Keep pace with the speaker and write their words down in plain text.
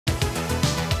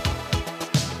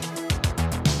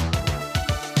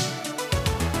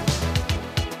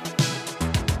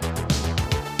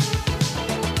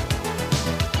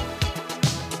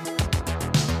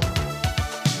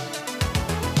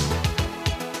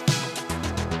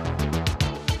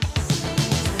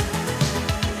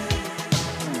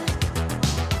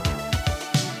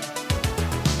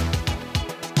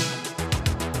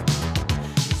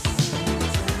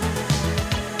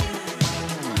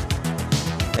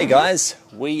Hey guys,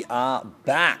 we are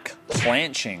back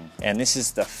planching, and this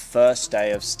is the first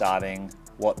day of starting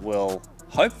what will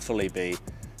hopefully be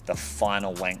the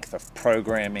final length of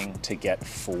programming to get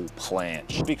full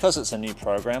planche. Because it's a new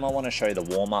program, I want to show you the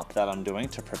warm-up that I'm doing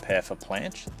to prepare for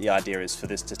planche. The idea is for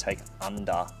this to take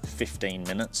under 15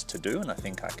 minutes to do, and I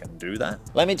think I can do that.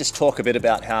 Let me just talk a bit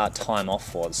about how time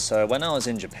off was. So when I was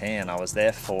in Japan, I was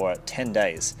there for 10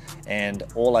 days, and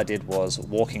all I did was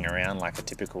walking around like a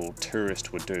typical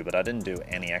tourist would do, but I didn't do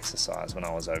any exercise when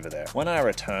I was over there. When I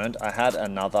returned, I had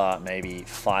another maybe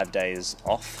 5 days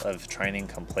off of training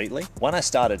completely. When I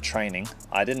started training,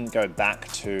 I didn't go back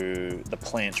to the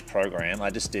planche program. I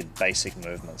just did basic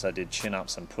movements. I did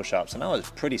chin-ups and push-ups, and I was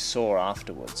pretty sore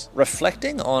afterwards.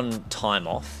 Reflecting on time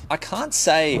off, I can't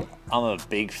say I'm a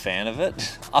big fan of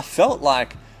it. I felt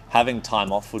like having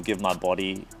time off would give my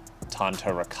body time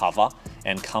to recover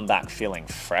and come back feeling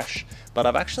fresh, but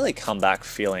I've actually come back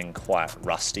feeling quite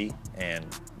rusty and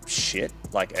shit.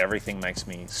 Like everything makes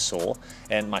me sore,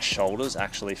 and my shoulders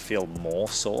actually feel more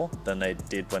sore than they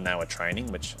did when they were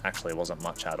training, which actually wasn't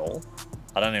much at all.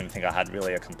 I don't even think I had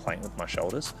really a complaint with my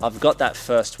shoulders. I've got that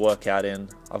first workout in,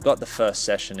 I've got the first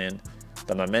session in,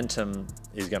 the momentum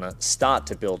is gonna start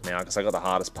to build now because I got the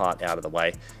hardest part out of the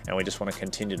way, and we just want to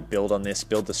continue to build on this,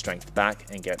 build the strength back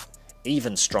and get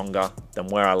even stronger than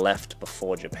where I left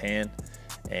before Japan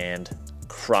and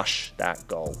crush that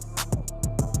goal.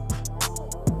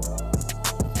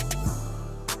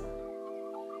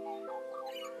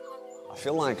 I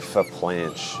feel like for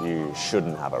planche, you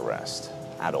shouldn't have a rest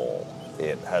at all.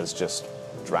 It has just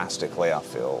drastically, I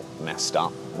feel, messed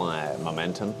up my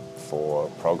momentum for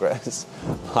progress.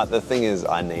 But the thing is,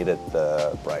 I needed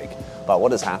the break. But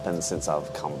what has happened since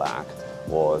I've come back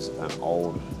was an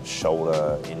old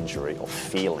shoulder injury or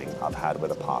feeling I've had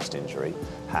with a past injury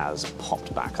has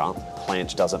popped back up.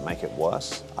 Planche doesn't make it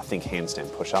worse. I think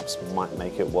handstand push-ups might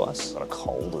make it worse. Got a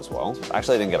cold as well. I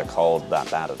actually didn't get a cold that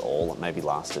bad at all. It maybe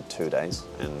lasted 2 days,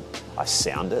 and I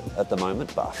sound it at the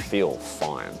moment, but I feel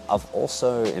fine. I've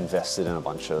also invested in a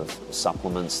bunch of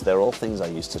supplements. They're all things I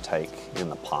used to take in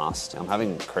the past. I'm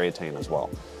having creatine as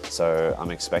well. So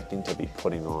I'm expecting to be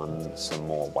putting on some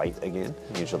more weight again.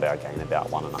 Usually I gain about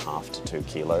 1.5 to 2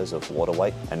 kilos of water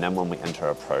weight. And then when we enter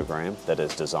a program that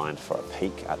is designed for a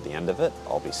peak at the end of it,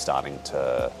 I'll be starting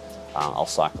to, I'll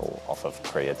cycle off of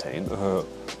creatine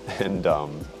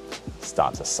and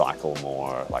start to cycle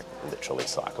more, like literally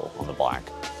cycle on the bike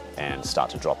and start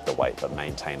to drop the weight but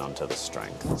maintain onto the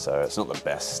strength. So it's not the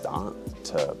best start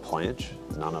to planche,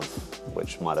 none of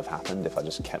which might have happened if I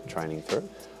just kept training through.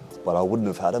 But I wouldn't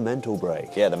have had a mental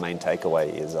break. Yeah, the main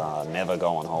takeaway is never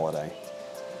go on holiday,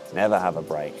 never have a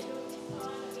break,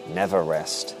 never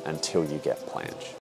rest until you get planche.